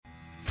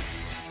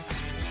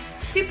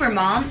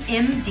Supermom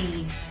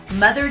MD,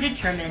 Mother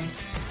Determined,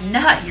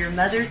 Not Your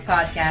Mother's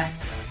Podcast.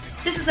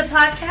 This is a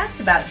podcast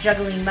about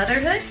juggling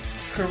motherhood,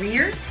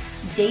 career,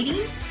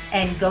 dating,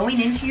 and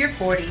going into your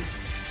 40s.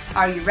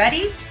 Are you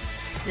ready?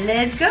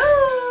 Let's go!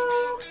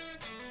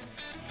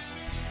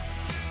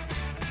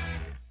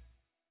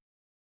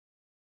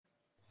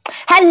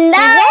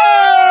 Hello!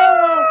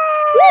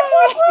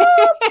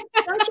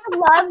 Don't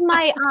you love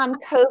my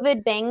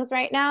COVID bangs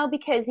right now?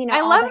 Because, you know, I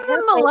love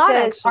them a lot,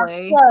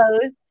 actually.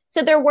 Closed,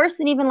 so they're worse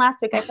than even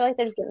last week. I feel like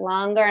they're just getting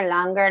longer and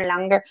longer and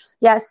longer.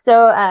 Yeah,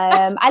 so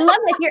I love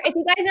it. If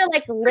you guys are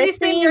like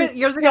listening,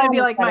 yours are going to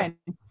be like mine.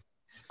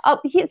 Oh,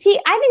 see,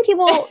 I think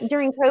people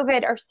during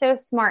COVID are so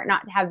smart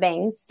not to have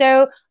bangs.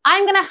 So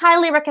I'm going to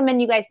highly recommend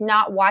you guys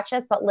not watch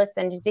us, but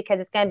listen, just because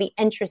it's going to be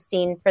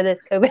interesting for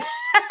this COVID.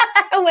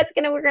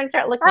 We're going to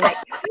start looking like.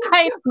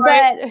 I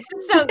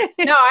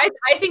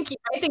think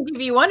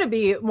if you want to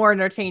be more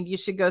entertained, you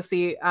should go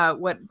see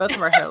what both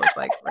of our hair looks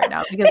like right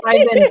now, because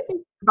I've been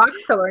box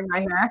coloring my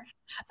hair.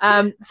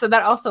 So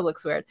that also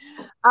looks weird.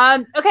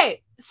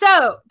 Okay.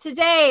 So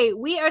today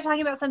we are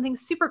talking about something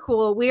super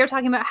cool. We are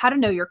talking about how to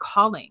know your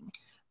calling.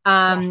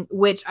 Yes.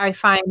 Which I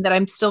find that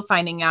I'm still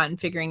finding out and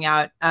figuring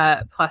out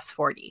plus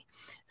 40.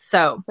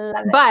 So,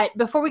 but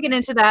before we get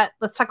into that,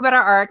 let's talk about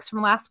our RX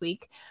from last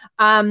week.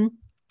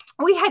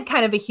 We had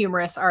kind of a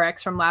humorous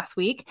RX from last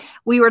week.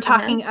 We were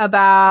talking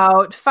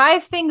about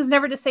 5 things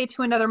never to say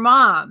to another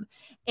mom,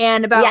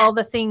 and about all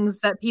the things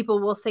that people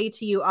will say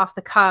to you off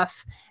the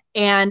cuff.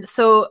 And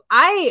so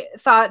I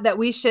thought that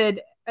we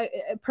should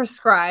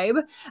prescribe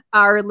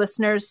our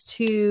listeners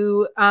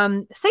to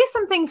say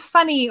something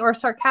funny or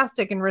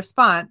sarcastic in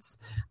response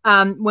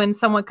when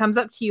someone comes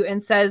up to you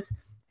and says,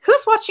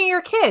 "Who's watching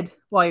your kid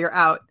while you're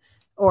out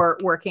or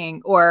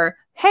working?" Or,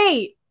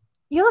 "Hey,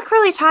 you look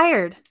really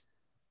tired."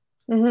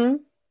 Mm-hmm.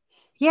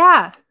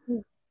 Yeah.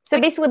 So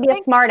basically be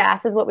a smart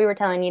ass is what we were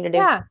telling you to do.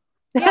 Yeah.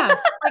 Yeah.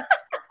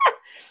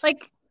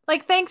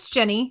 Like, thanks,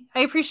 Jenny. I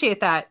appreciate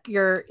that.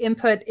 Your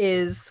input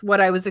is what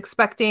I was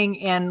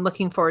expecting and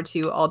looking forward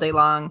to all day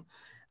long.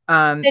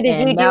 So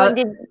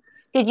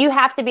did you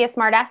have to be a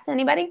smart ass to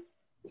anybody?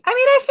 I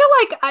mean, I feel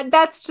like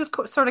that's just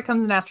sort of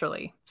comes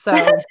naturally. So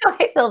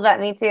I feel about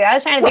me too. I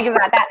was trying to think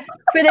about that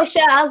for this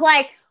show. I was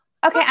like,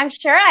 okay, I'm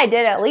sure I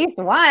did at least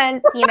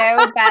once,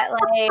 but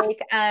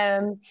like,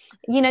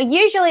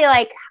 usually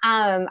like,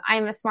 I'm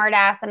a smart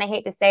ass, and I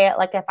hate to say it.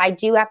 Like, if I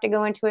do have to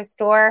go into a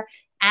store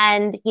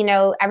and,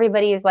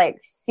 everybody is like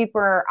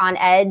super on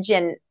edge,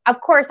 and of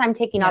course I'm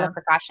taking all the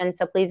precautions.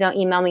 So please don't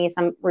email me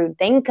some rude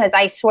thing, because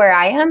I swear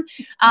I am.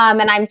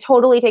 And I'm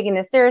totally taking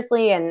this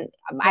seriously, and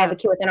I have a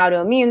kid with an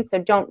autoimmune, so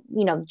don't,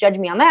 judge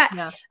me on that.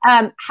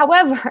 Yeah.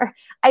 However,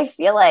 I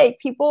feel like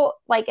people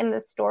like in the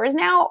stores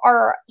now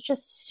are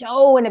just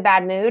so in a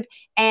bad mood,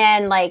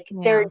 and like,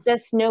 they're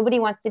just, nobody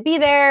wants to be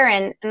there.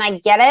 And I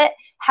get it.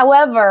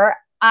 However,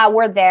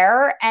 we're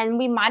there and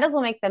we might as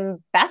well make the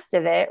best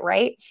of it.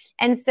 Right.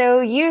 And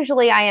so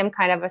usually I am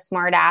kind of a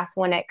smart ass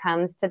when it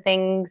comes to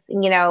things,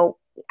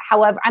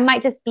 however, I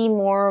might just be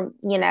more,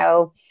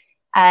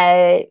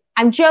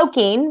 I'm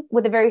joking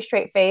with a very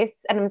straight face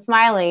and I'm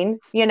smiling,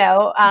 but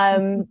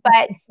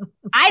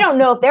I don't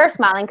know if they're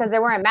smiling because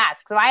they're wearing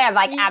masks. So I have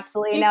like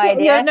absolutely no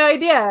idea. You have no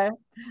idea.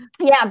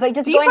 Yeah. But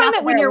just do you find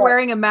that when you're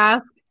wearing a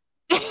mask,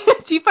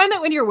 do you find that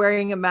when you're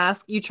wearing a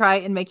mask, you try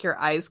and make your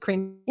eyes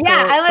crinkle?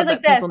 Yeah, I was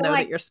like this. People know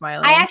that you're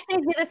smiling. I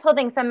actually do this whole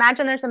thing. So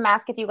imagine there's a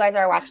mask if you guys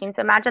are watching.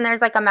 So imagine there's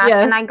like a mask,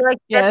 and I go like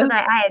this with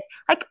my eyes,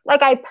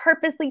 like I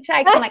purposely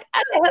try. I'm like,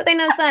 I hope they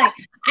know something.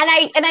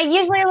 And I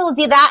usually will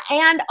do that,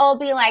 and I'll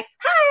be like,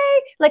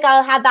 hi, like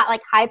I'll have that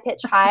like high pitch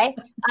hi,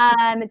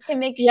 to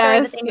make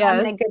sure that they know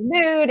I'm in a good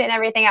mood and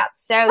everything else.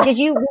 So were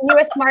you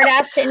a smart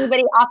ass to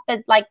anybody off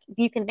the like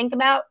you can think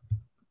about?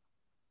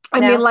 I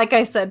mean, like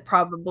I said,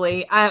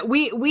 probably.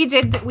 We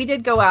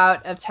did go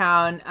out of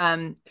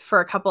town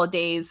for a couple of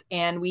days,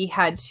 and we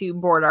had to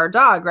board our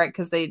dog, right?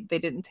 Because they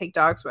didn't take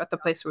dogs at the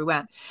place we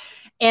went.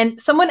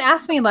 And someone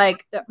asked me,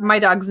 like, my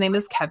dog's name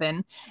is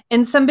Kevin,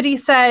 and somebody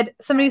said,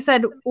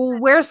 "Well,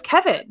 where's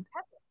Kevin?"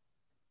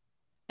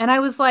 And I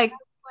was like,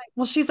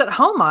 "Well, she's at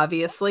home,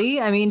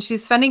 obviously. I mean,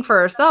 she's fending for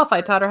herself.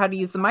 I taught her how to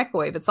use the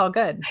microwave. It's all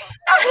good."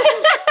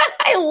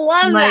 I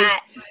love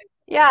that.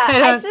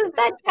 Yeah, it's just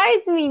that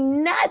drives me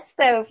nuts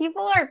though.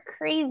 People are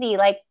crazy.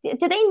 Like,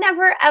 do they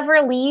never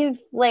ever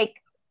leave?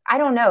 Like, I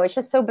don't know. It's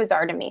just so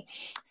bizarre to me.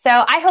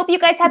 So I hope you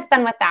guys had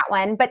fun with that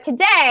one. But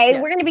today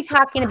we're going to be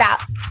talking about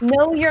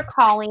know your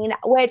calling,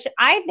 which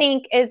I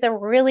think is a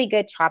really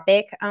good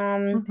topic.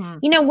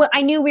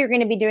 I knew we were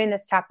going to be doing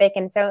this topic.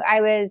 And so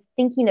I was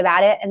thinking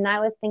about it, and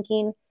I was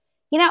thinking,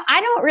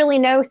 I don't really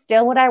know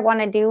still what I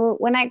want to do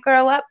when I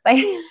grow up.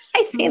 I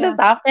see this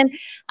often.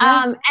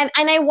 And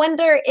I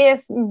wonder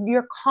if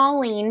your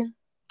calling,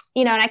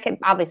 and I could,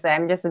 obviously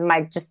I'm just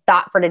my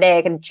thought for today.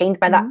 I can change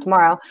my thought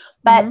tomorrow,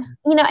 but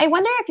I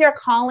wonder if your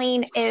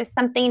calling is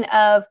something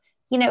of,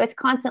 it's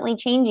constantly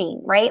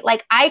changing, right?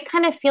 Like I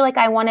kind of feel like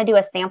I want to do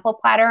a sample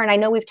platter. And I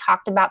know we've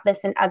talked about this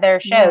in other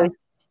shows,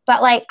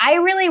 but like, I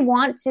really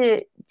want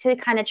to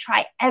kind of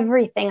try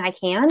everything I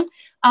can.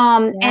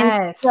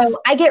 And so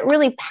I get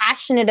really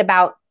passionate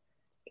about,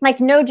 like,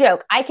 no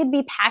joke, I could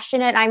be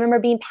passionate. I remember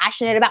being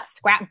passionate about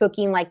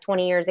scrapbooking like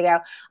 20 years ago.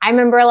 I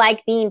remember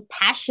like being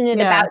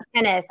passionate about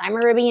tennis. I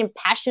remember being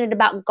passionate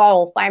about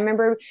golf. I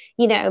remember,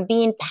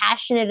 being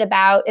passionate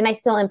about, and I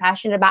still am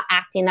passionate about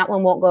acting. That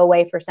one won't go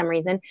away for some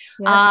reason.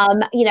 I'm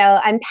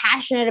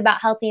passionate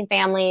about helping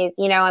families.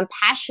 I'm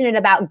passionate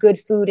about good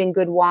food and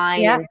good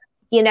wine.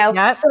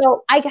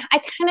 So I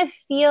kind of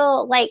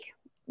feel like,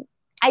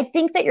 I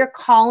think that your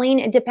calling,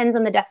 it depends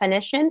on the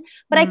definition,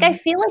 but I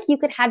feel like you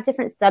could have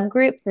different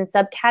subgroups and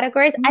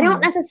subcategories. I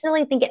don't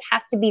necessarily think it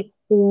has to be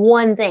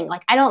one thing.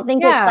 Like, I don't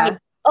think it's like,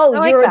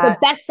 you're the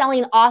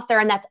best-selling author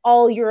and that's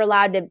all you're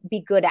allowed to be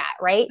good at,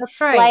 right?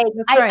 That's right. Like,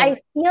 I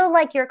feel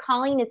like your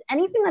calling is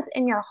anything that's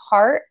in your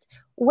heart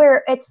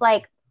where it's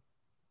like,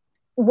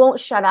 won't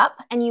shut up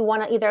and you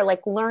want to either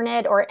like learn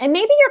it and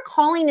maybe your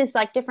calling is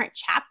like different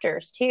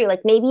chapters too.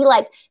 Like maybe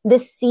like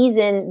this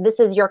season, this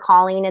is your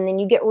calling and then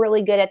you get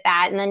really good at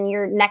that. And then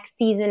your next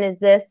season is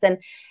this. And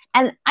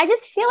I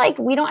just feel like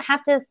we don't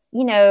have to,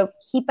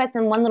 keep us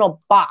in one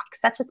little box.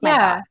 That's just my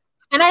thought.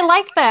 And I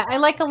like that. I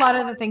like a lot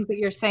of the things that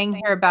you're saying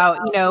here about,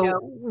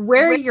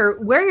 where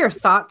your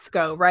thoughts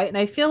go. Right. And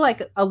I feel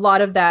like a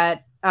lot of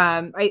that,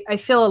 I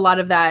feel a lot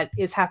of that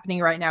is happening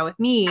right now with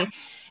me.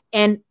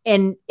 And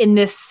in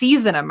this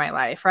season of my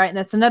life, right? And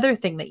that's another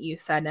thing that you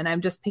said. And I'm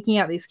just picking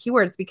out these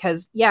keywords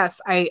because yes,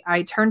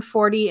 I turned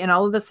 40 and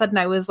all of a sudden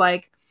I was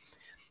like,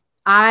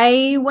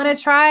 I want to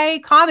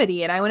try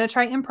comedy and I want to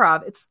try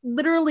improv. It's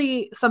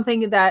literally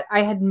something that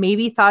I had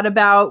maybe thought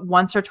about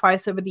once or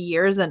twice over the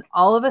years. And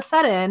all of a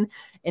sudden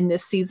in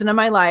this season of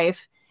my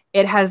life,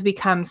 it has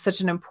become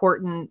such an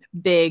important,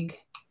 big,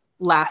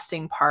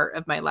 lasting part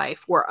of my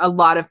life where a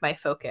lot of my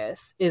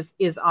focus is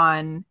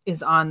on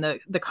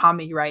the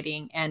comedy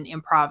writing and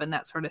improv and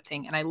that sort of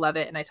thing. And I love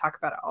it. And I talk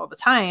about it all the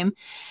time.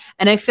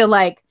 And I feel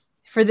like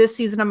for this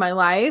season of my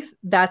life,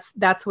 that's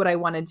what I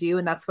want to do.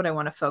 And that's what I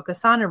want to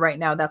focus on. And right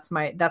now that's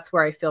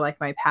where I feel like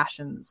my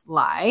passions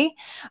lie.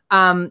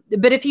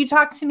 But if you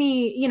talk to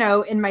me,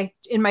 in my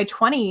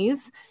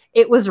 20s,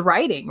 it was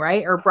writing,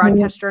 right? Or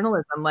broadcast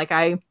journalism. Like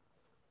I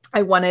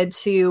wanted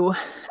to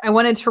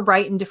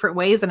write in different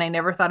ways and I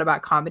never thought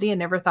about comedy. I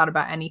never thought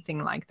about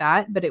anything like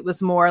that, but it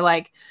was more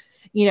like,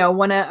 I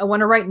want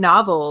to write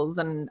novels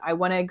and I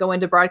want to go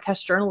into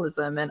broadcast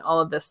journalism and all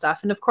of this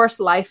stuff. And of course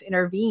life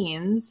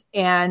intervenes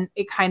and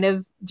it kind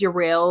of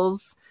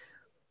derails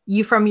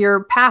you from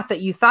your path that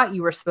you thought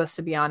you were supposed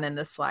to be on in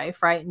this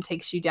life, right? And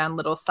takes you down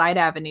little side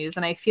avenues.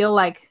 And I feel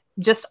like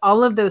just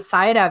all of those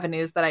side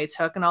avenues that I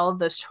took and all of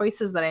those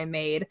choices that I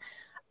made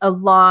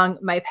along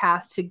my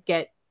path to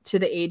get to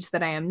the age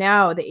that I am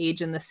now, the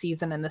age and the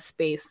season and the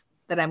space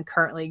that I'm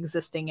currently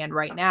existing in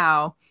right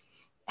now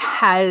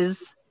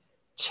has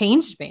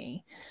changed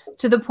me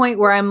to the point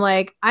where I'm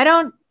like, I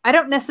don't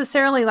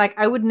necessarily like,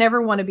 I would never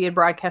want to be in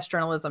broadcast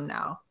journalism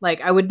now.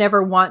 Like I would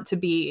never want to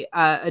be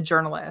a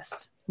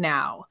journalist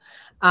now.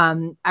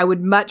 I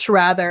would much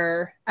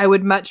rather,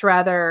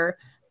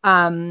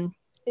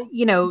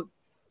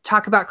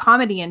 talk about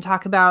comedy and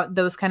talk about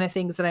those kind of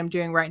things that I'm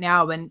doing right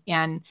now.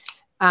 And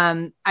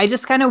I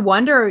just kind of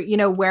wonder,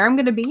 where I'm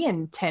going to be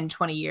in 10,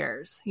 20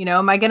 years.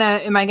 Am I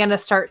going to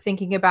start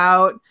thinking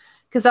about,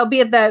 because I'll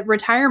be at the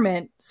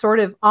retirement,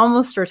 sort of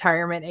almost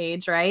retirement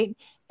age, right?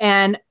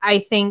 And I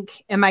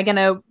think, am I going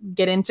to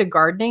get into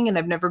gardening? And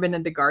I've never been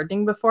into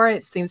gardening before.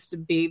 It seems to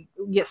be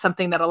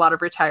something that a lot of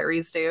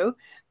retirees do.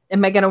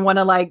 Am I going to want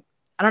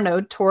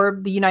to tour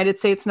the United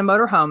States in a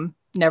motorhome?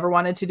 Never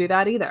wanted to do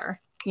that either,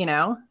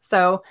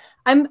 So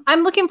I'm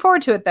looking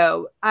forward to it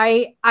though.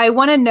 I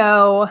want to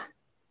know,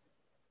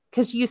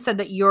 because you said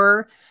that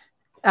your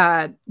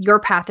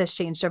path has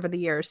changed over the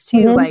years too.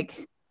 Mm-hmm.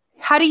 Like,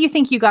 how do you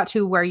think you got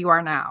to where you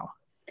are now?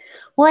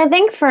 Well, I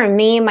think for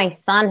me, my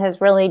son has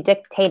really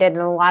dictated in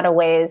a lot of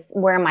ways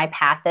where my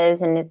path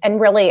is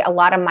and really a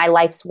lot of my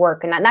life's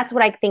work. And that's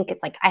what I think is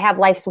like, I have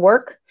life's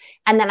work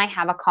and then I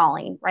have a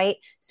calling, right?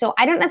 So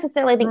I don't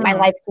necessarily think my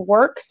life's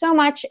work so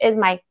much is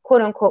my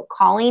quote unquote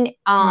calling.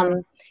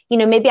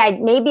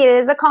 Maybe it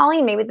is a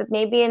calling,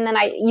 and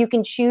then you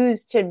can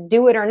choose to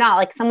do it or not.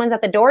 Like someone's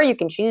at the door, you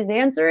can choose to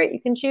answer it, you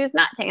can choose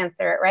not to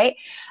answer it, right?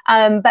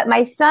 But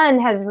my son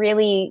has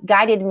really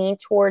guided me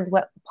towards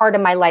what part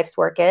of my life's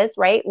work is,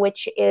 right?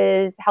 Which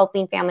is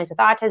helping families with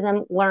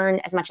autism learn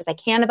as much as I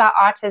can about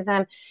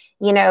autism.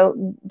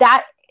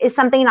 That is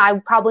something I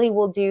probably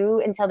will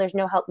do until there's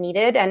no help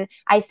needed. And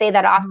I say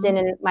that often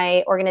in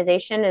my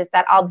organization is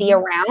that I'll be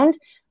around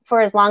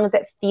for as long as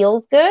it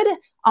feels good.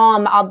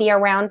 I'll be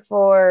around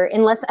for,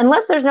 unless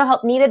there's no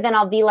help needed, then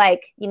I'll be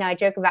like, I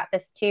joke about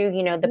this too,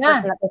 the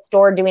person at the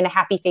store doing a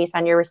happy face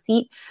on your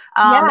receipt.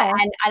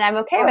 And I'm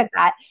okay with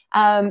that.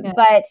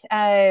 But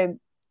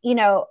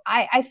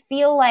I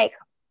feel like,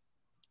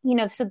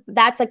 so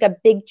that's like a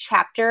big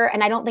chapter.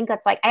 And I don't think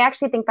that's I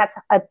actually think that's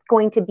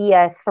going to be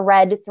a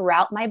thread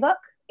throughout my book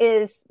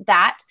is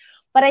that,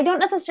 but I don't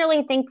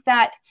necessarily think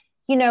that,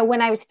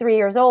 when I was 3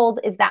 years old,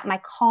 is that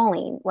my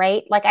calling,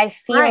 right? Like I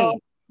feel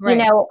Right.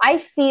 You know, I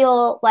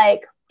feel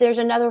like there's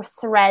another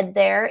thread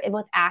there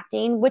with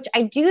acting, which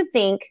I do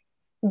think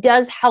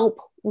does help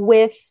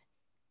with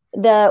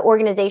the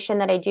organization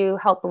that I do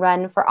help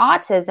run for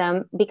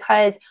autism,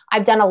 because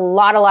I've done a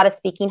lot of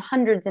speaking,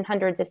 hundreds and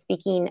hundreds of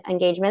speaking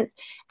engagements.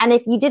 And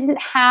if you didn't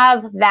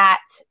have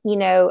that, you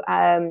know,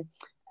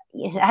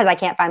 as I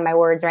can't find my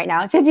words right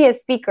now, to be a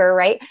speaker,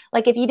 right?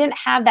 Like if you didn't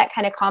have that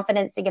kind of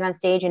confidence to get on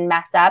stage and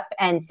mess up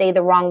and say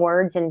the wrong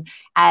words, and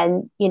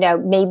you know,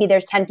 maybe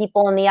there's 10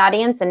 people in the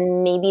audience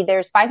and maybe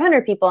there's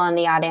 500 people in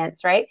the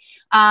audience, right?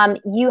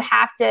 You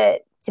have to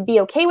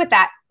be okay with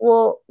that.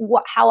 Well,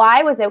 how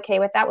I was okay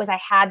with that was I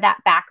had that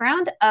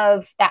background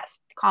of that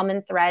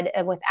common thread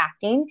with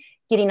acting,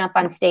 getting up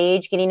on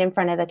stage, getting in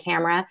front of a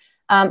camera.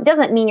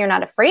 Doesn't mean you're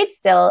not afraid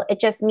still. It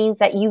just means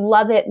that you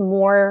love it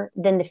more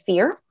than the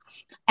fear.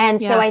 And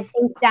so I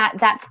think that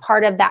that's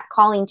part of that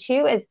calling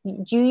too, is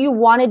do you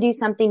want to do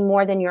something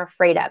more than you're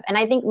afraid of? And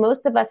I think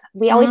most of us,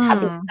 we always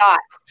have these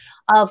thoughts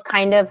of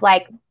kind of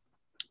like,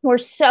 we're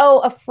so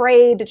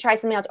afraid to try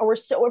something else, or we're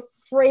so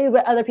afraid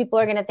what other people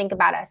are going to think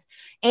about us.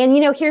 And, you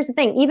know, here's the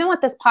thing, even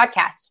with this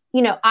podcast,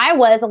 you know, I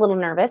was a little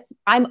nervous.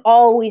 I'm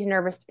always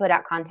nervous to put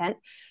out content.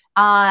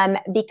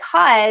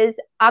 Because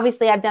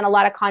obviously I've done a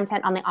lot of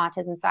content on the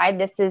autism side.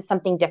 This is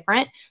something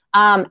different.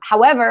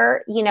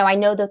 However, you know, I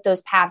know that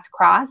those paths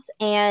cross,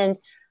 and,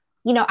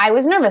 you know, I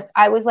was nervous.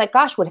 I was like,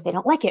 gosh, what if they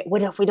don't like it?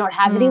 What if we don't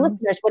have any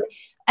listeners?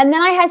 And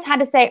then I had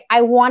to say,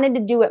 I wanted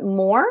to do it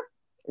more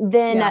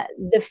than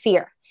the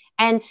fear.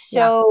 And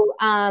so,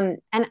 and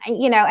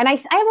you know, and I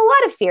have a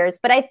lot of fears,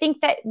 but I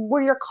think that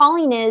where your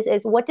calling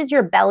is what does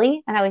your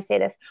belly, and I always say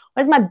this,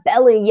 what is my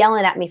belly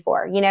yelling at me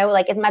for? You know,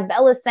 like if my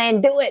belly is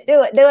saying, do it,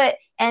 do it, do it.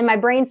 And my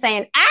brain's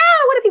saying,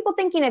 what are people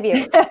thinking of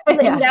you?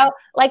 You know,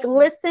 like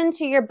listen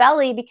to your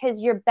belly, because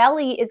your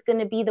belly is going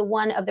to be the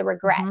one of the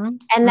regret.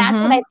 And that's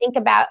what I think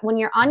about when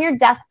you're on your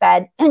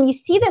deathbed. And you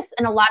see this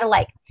in a lot of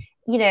like,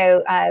 you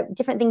know,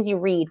 different things you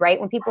read, right?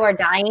 When people are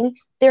dying,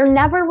 they're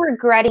never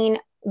regretting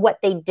what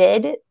they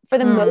did for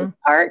the most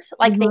part.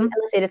 Like they,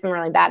 unless they did something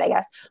really bad, I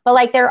guess. But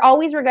like they're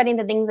always regretting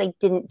the things they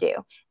didn't do.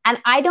 And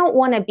I don't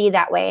want to be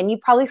that way. And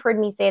you've probably heard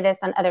me say this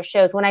on other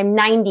shows. When I'm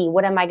 90,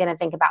 what am I going to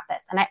think about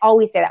this? And I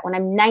always say that when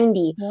I'm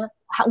 90,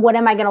 what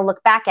am I going to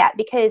look back at?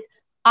 Because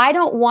I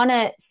don't want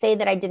to say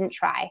that I didn't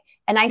try.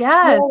 And I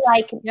feel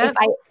like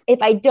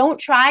if I don't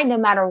try, no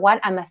matter what,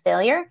 I'm a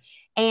failure.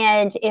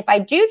 And if I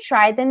do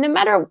try, then no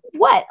matter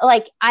what,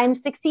 like I'm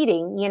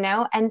succeeding, you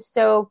know? And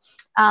so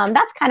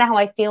that's kind of how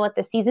I feel with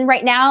the season.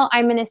 Right now,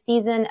 I'm in a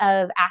season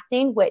of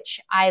acting,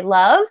 which I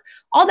love.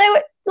 Although,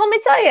 let me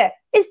tell you,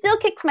 it still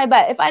kicks my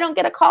butt. If I don't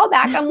get a call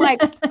back, I'm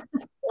like, what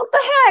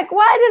the heck?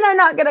 Why did I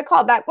not get a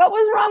call back? What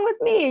was wrong with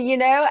me? You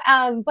know?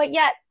 But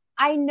yet,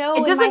 I know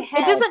it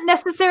doesn't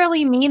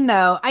necessarily mean,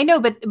 though. I know,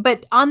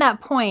 but on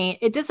that point,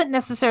 it doesn't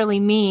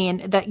necessarily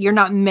mean that you're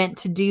not meant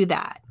to do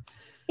that.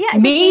 Yeah,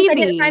 maybe I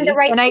didn't find the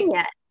right thing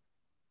yet.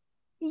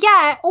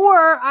 Yeah,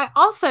 or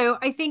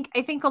I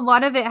think a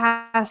lot of it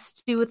has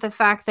to do with the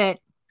fact that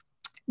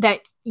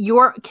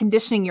you're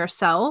conditioning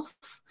yourself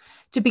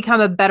to become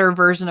a better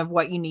version of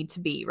what you need to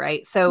be,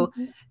 right? So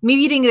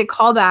maybe you didn't get a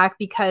call back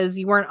because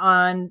you weren't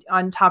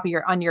on top of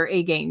your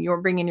A game. You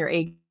weren't bringing your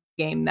A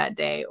game that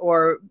day,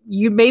 or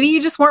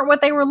you just weren't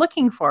what they were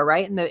looking for,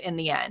 right? In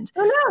the end.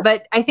 Oh, no.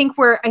 But I think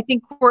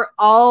we're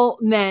all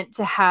meant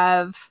to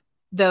have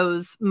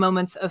those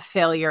moments of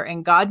failure,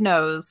 and God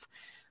knows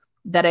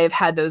that I've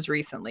had those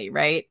recently,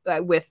 right?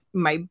 With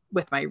my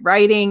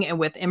writing and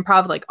with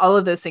improv, like all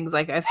of those things,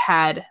 like I've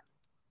had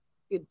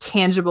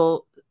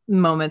tangible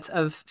moments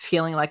of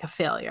feeling like a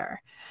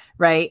failure,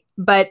 right?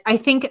 But I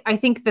think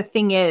the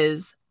thing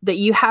is that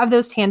you have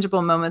those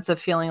tangible moments of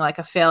feeling like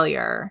a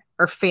failure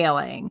or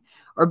failing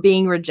or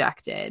being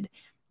rejected.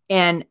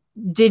 And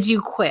did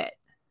you quit?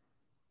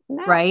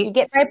 No, right? You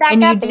get right back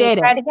and up you did and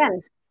you try it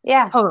again.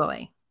 Yeah.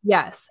 Totally.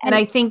 Yes. And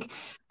I think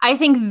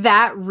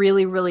that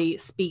really, really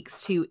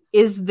speaks to,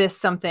 is this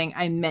something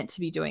I'm meant to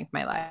be doing with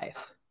my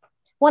life?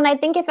 Well, and I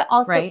think if it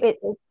also,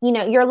 it's, you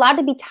know, you're allowed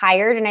to be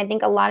tired. And I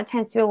think a lot of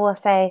times people will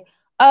say,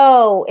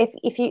 oh, if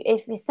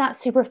it's not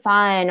super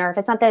fun, or if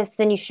it's not this,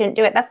 then you shouldn't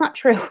do it. That's not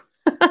true.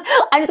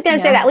 I'm just going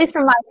to say that, at least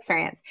from my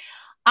experience.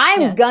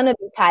 I'm going to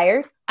be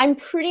tired. I'm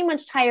pretty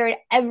much tired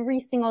every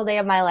single day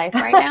of my life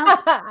right now.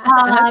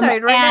 I'm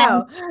tired right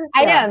now.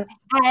 I am.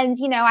 And,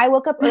 you know, I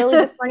woke up early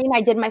this morning. I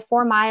did my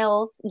 4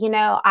 miles. You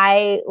know,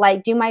 I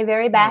like do my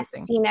very best,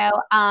 you know,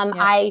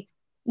 I,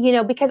 you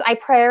know, because I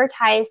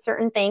prioritize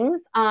certain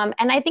things. And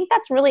I think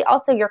that's really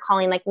also your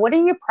calling. Like, what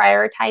are you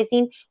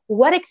prioritizing?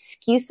 What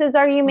excuses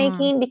are you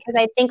making? Because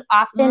I think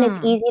often it's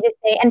easy to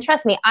say, and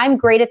trust me, I'm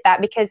great at that,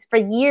 because for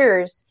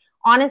years,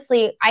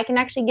 honestly, I can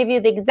actually give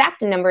you the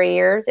exact number of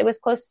years. It was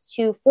close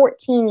to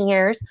 14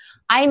 years.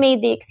 I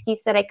made the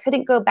excuse that I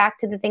couldn't go back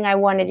to the thing I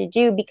wanted to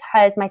do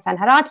because my son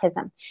had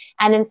autism.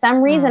 And in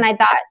some reason, I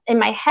thought in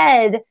my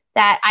head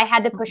that I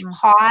had to push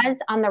pause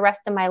on the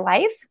rest of my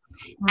life.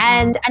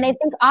 And I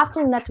think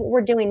often that's what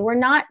we're doing. We're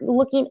not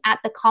looking at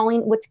the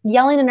calling, what's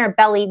yelling in our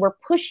belly. We're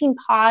pushing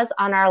pause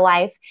on our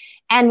life,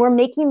 and we're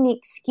making the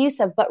excuse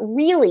of, but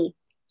really,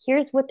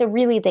 here's what the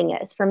really thing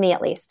is, for me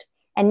at least.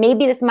 And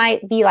maybe this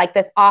might be like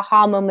this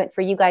aha moment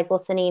for you guys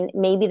listening.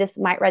 Maybe this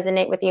might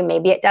resonate with you.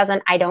 Maybe it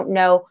doesn't. I don't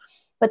know.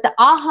 But the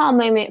aha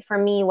moment for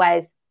me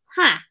was,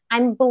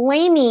 I'm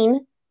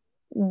blaming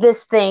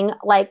this thing.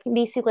 Like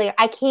basically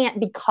I can't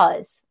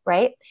because,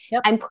 right?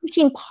 Yep. I'm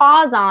pushing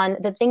pause on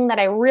the thing that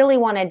I really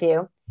want to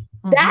do.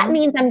 That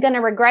means I'm going to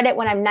regret it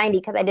when I'm 90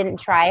 because I didn't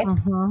try it.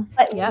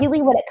 But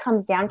really what it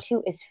comes down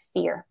to is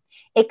fear.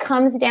 It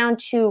comes down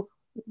to,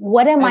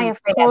 what am I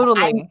afraid of?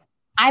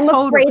 I'm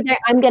afraid that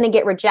I'm going to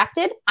get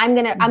rejected. I'm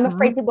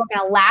afraid people are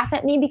going to laugh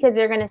at me because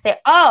they're going to say,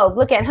 oh,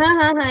 look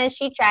at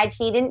she tried,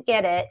 she didn't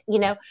get it,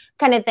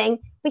 kind of thing.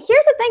 But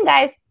here's the thing,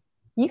 guys.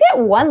 You get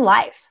one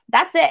life.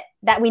 That's it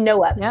that we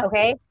know of. Yep.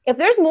 Okay. If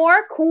there's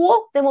more,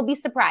 cool, then we'll be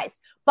surprised.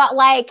 But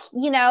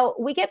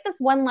we get this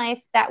one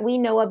life that we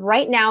know of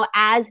right now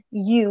as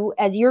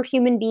your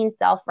human being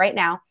self right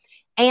now.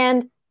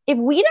 And if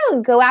we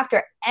don't go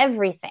after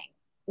everything,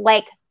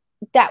 like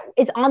that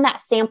is on that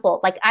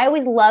sample. Like I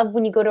always love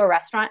when you go to a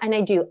restaurant, and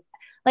I do,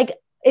 like,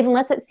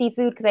 unless it's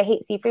seafood, because I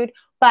hate seafood,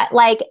 but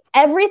like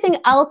everything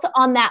else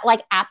on that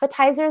like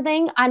appetizer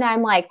thing. And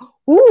I'm like,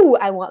 ooh,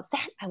 I want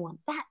that. I want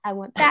that. I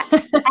want that.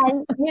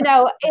 And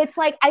it's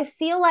like, I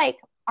feel like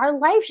our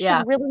life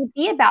should really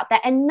be about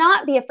that and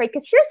not be afraid.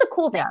 Because here's the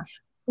cool thing.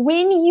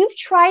 When you've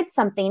tried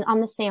something on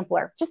the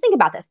sampler, just think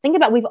about this.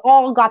 We've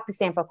all got the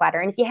sample platter.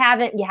 And if you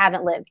haven't, you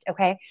haven't lived.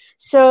 Okay.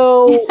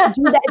 So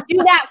do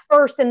that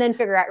first and then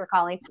figure out your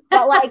calling.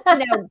 But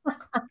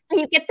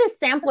you get this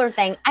sampler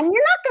thing and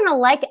you're not going to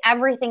like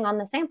everything on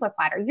the sampler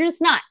platter. You're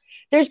just not.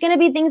 There's going to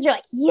be things you're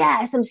like,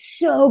 yes, I'm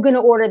so going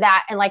to order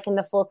that. And like in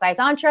the full size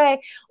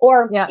entree,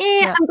 or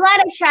I'm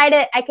glad I tried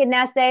it. I could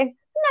now say,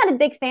 I'm not a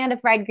big fan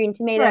of fried green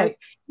tomatoes,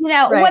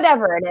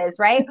 whatever it is.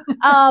 Right.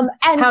 And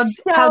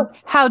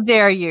how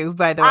dare you,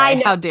 by the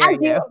way, how dare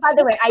you? By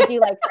the way, I do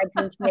like fried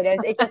green tomatoes.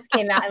 It just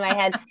came out in my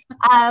head.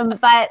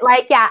 But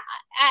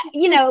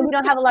we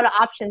don't have a lot of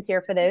options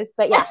here for those,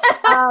 but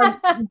I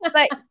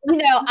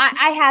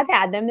have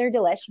had them. They're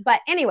delish. But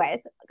anyways,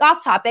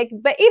 off topic,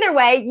 but either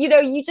way,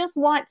 you just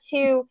want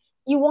to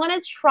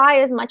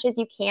try as much as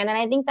you can. And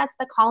I think that's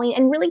the calling,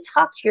 and really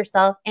talk to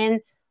yourself and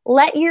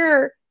let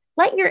your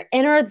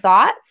inner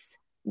thoughts,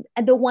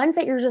 the ones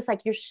that you're just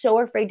like, you're so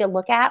afraid to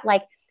look at,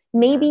 like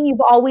maybe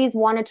you've always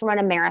wanted to run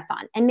a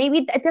marathon, and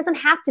maybe it doesn't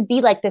have to be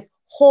like this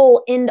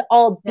whole end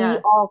all be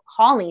all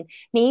calling.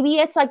 Maybe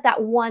it's like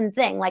that one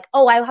thing, like,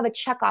 oh, I have a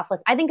check off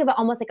list. I think of it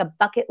almost like a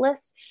bucket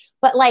list,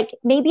 but like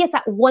maybe it's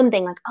that one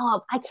thing, like,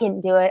 oh, I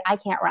can't do it. I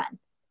can't run.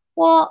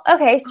 Well,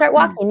 okay, start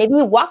walking. Maybe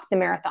you walk the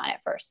marathon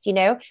at first,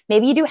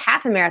 maybe you do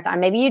half a marathon.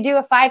 Maybe you do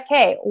a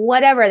 5K,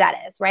 whatever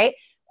that is, right?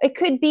 It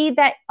could be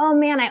that, oh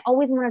man, I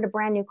always wanted a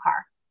brand new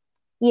car,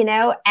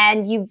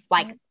 and you've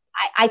like,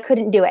 I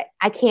couldn't do it.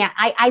 I can't,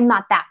 I'm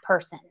not that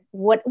person,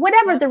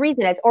 whatever the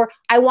reason is, or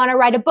I want to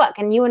write a book.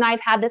 And you and I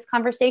have had this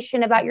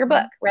conversation about your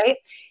book, right?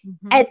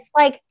 It's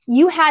like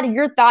you had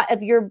your thought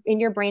in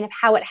your brain of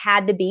how it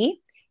had to be.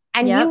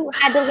 And you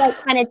had to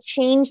like kind of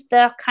change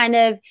the kind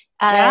of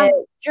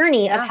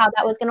journey of how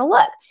that was going to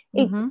look.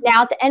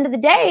 Now, at the end of the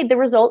day, the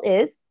result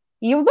is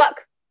you have a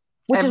book,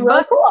 which is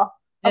really cool.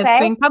 Okay.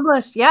 It's being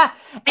published. Yeah.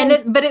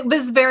 But it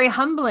was very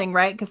humbling,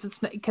 right? Because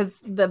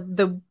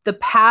the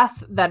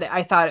path that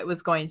I thought it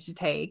was going to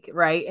take,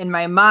 right? In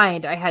my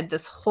mind, I had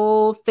this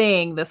whole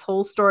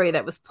story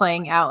that was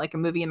playing out like a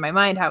movie in my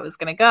mind, how it was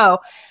going to go.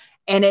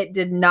 And it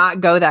did not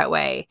go that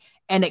way.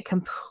 And it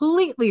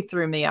completely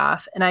threw me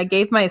off. And I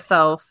gave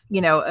myself,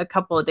 a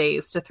couple of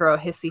days to throw a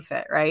hissy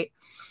fit, right?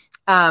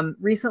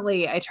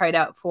 Recently I tried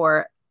out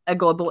for a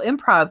global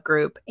improv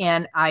group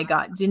and I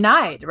got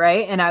denied,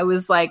 right? And I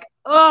was like,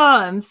 oh,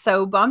 I'm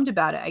so bummed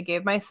about it. I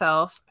gave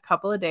myself a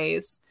couple of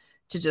days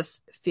to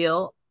just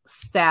feel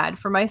sad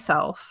for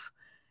myself.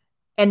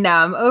 And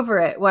now I'm over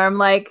it, where I'm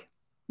like,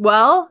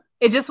 well,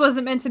 it just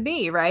wasn't meant to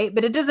be, right?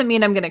 But it doesn't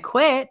mean I'm going to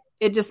quit.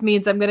 It just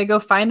means I'm going to go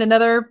find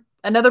another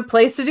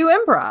place to do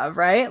improv,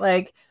 right?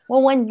 Like,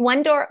 well, when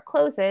one door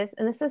closes,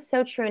 and this is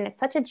so true, and it's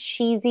such a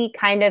cheesy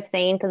kind of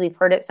saying because we've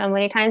heard it so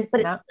many times,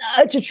 but it's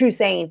such a true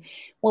saying.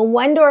 When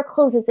one door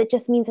closes, it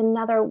just means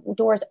another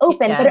door is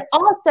open. But it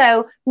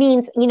also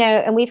means,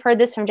 and we've heard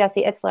this from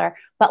Jesse Itzler,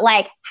 but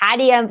like, how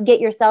do you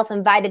get yourself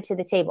invited to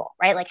the table,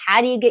 right? Like,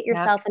 how do you get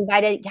yourself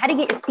invited? How do you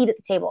get your seat at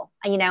the table?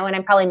 And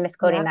I'm probably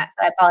misquoting that,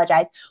 so I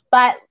apologize.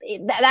 But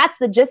that's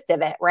the gist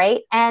of it,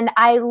 right? And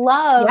I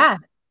love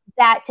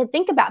that, to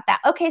think about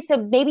that. Okay, so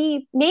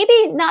maybe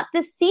not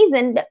this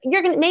season, but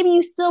maybe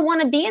you still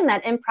want to be in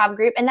that improv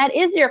group, and that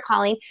is your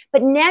calling,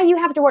 but now you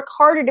have to work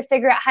harder to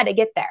figure out how to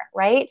get there,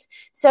 right?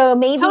 So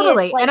maybe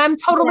totally, and I'm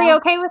totally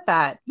okay with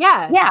that.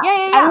 Yeah.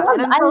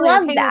 I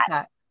love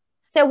that.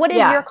 So what is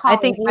your calling?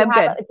 I think do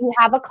you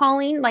have a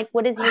calling? Like,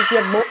 what is do you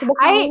have multiple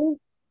callings?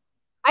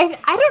 I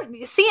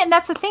don't see it. And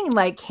that's the thing.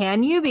 Like,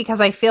 can you?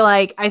 Because I feel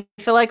like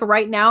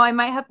right now I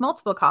might have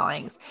multiple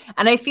callings.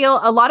 And I feel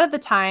a lot of the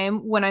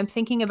time when I'm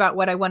thinking about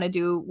what I want to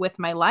do with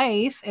my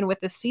life and with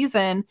this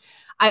season,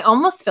 I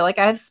almost feel like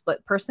I have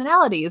split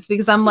personalities,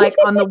 because I'm like,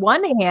 on the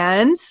one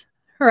hand,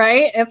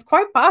 right? It's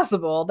quite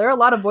possible. There are a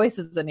lot of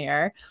voices in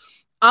here.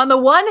 On the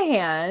one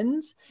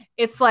hand,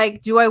 it's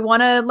like, do I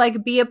want to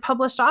like be a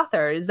published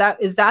author? Is that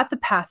the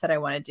path that I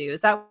want to do?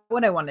 Is that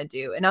what I want to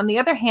do? And on the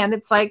other hand,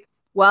 it's like,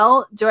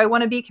 well, do I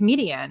want to be a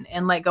comedian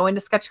and like go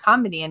into sketch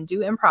comedy and do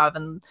improv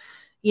and,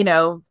 you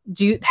know,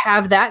 do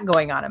have that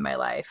going on in my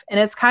life? And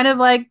it's kind of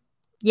like,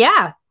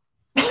 yeah,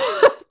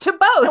 to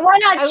both. And why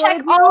not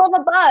check all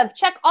of above?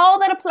 Check all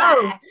that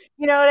apply.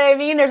 You know what I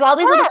mean? There's all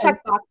these little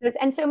check boxes.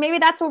 And so maybe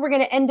that's what we're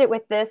going to end it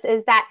with this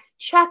is that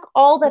check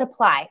all that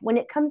apply when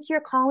it comes to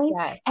your calling.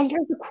 Yes. And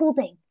here's the cool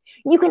thing.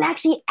 You can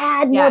actually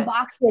add more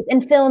boxes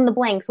and fill in the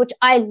blanks, which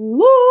I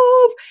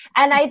love.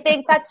 And I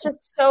think that's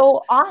just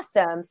so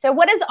awesome. So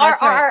what is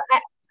what's our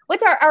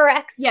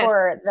RX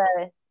for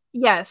the...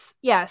 Yes.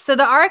 Yeah. So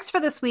the RX for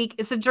this week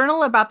is a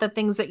journal about the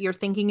things that you're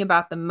thinking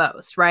about the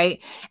most,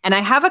 right? And I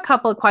have a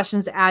couple of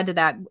questions to add to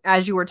that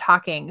as you were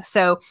talking.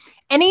 So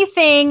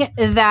anything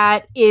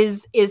that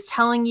is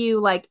telling you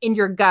like in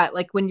your gut,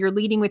 like when you're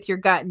leading with your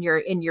gut and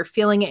you're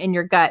feeling it in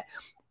your gut,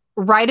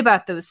 write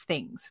about those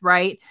things,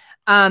 right?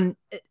 Talk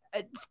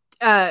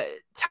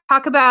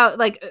about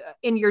like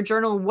in your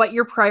journal, what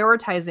you're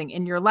prioritizing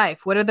in your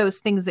life. What are those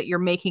things that you're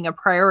making a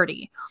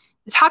priority?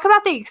 Talk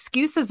about the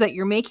excuses that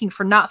you're making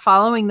for not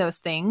following those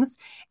things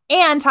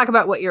and talk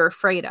about what you're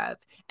afraid of.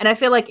 And I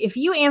feel like if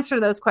you answer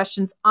those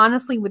questions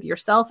honestly with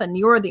yourself and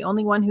you're the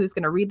only one who's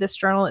going to read this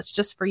journal, it's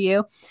just for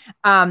you.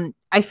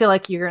 I feel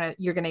like you're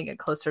going to get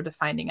closer to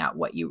finding out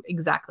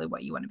exactly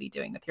what you want to be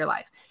doing with your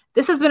life.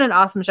 This has been an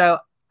awesome show.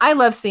 I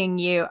love seeing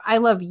you. I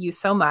love you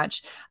so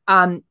much.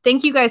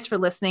 Thank you guys for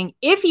listening.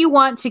 If you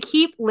want to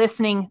keep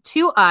listening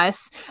to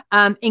us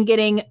and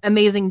getting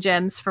amazing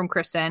gems from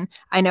Kristen,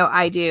 I know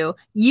I do,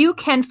 you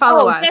can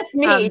follow us. Just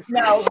me.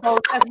 No.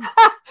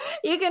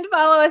 You can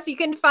follow us. You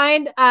can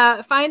find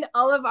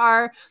all of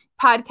our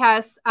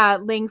podcast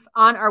links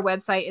on our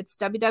website. It's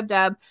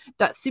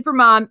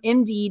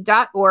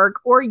www.supermommd.org,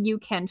 or you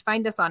can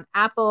find us on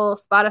Apple,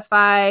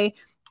 Spotify,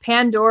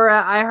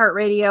 Pandora,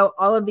 iHeartRadio,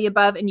 all of the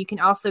above. And you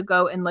can also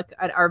go and look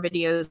at our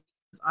videos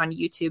on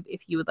YouTube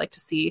if you would like to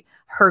see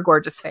her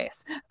gorgeous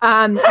face. We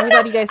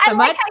love you guys so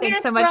much.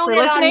 Thanks so much for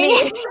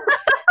listening.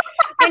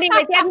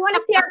 Anyways, if you want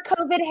to see our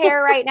COVID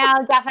hair right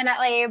now,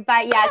 definitely.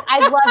 But yes,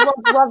 I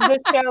love this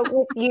show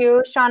with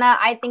you, Shauna.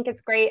 I think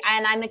it's great.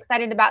 And I'm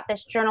excited about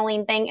this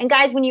journaling thing. And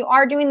guys, when you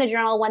are doing the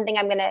journal, one thing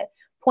I'm going to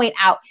point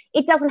out,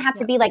 it doesn't have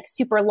to be like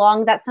super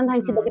long. That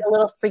sometimes people get a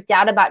little freaked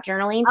out about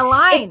journaling.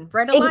 Write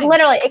a line.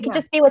 Literally, it could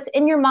just be what's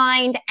in your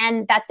mind,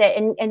 and that's it.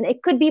 And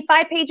it could be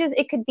 5 pages.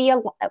 It could be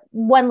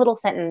one little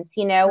sentence.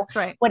 You know,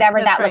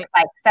 whatever that looks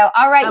like. So,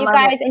 all right, you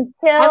guys.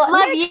 Until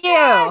love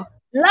you.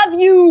 We love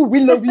you. We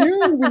love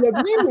you and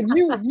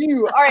you and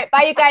you. All right,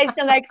 bye, you guys.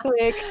 Till next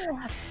week.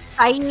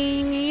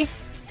 Bye.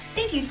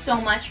 Thank you so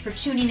much for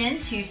tuning in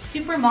to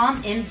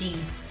Supermom MD.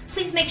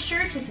 Please make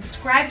sure to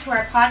subscribe to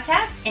our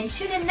podcast and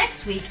tune in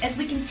next week as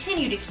we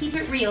continue to keep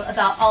it real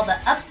about all the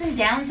ups and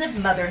downs of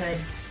motherhood.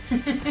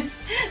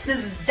 This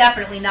is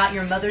definitely not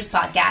your mother's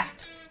podcast.